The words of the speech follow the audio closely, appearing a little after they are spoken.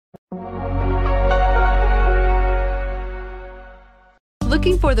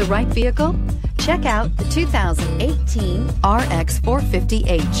Looking for the right vehicle? Check out the 2018 RX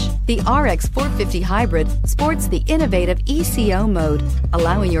 450h. The RX 450 Hybrid sports the innovative ECO mode,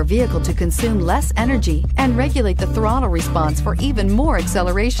 allowing your vehicle to consume less energy and regulate the throttle response for even more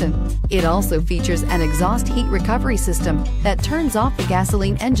acceleration. It also features an exhaust heat recovery system that turns off the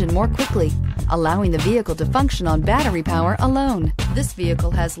gasoline engine more quickly, allowing the vehicle to function on battery power alone. This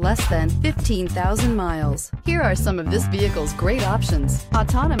vehicle has less than 15,000 miles. Here are some of this vehicle's great options: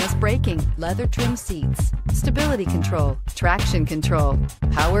 autonomous braking, leather trim seats, stability control, traction control,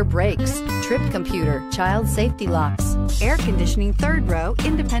 power brakes, trip computer, child safety locks, air conditioning third row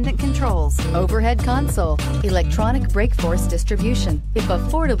independent controls, overhead console, electronic brake force distribution. If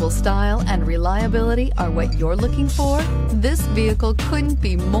affordable style and reliability are what you're looking for, this vehicle couldn't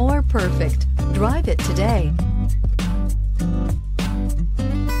be more perfect. Drive it today.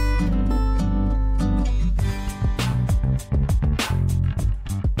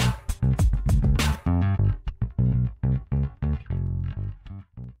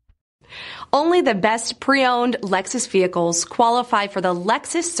 Only the best pre-owned Lexus vehicles qualify for the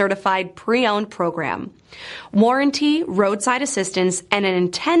Lexus Certified Pre-Owned program. Warranty, roadside assistance, and an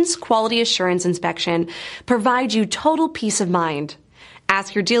intense quality assurance inspection provide you total peace of mind.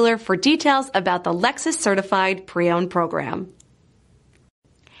 Ask your dealer for details about the Lexus Certified Pre-Owned program.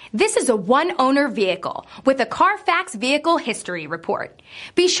 This is a one-owner vehicle with a Carfax Vehicle History Report.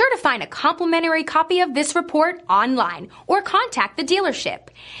 Be sure to find a complimentary copy of this report online or contact the dealership.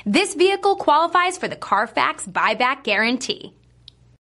 This vehicle qualifies for the Carfax Buyback Guarantee.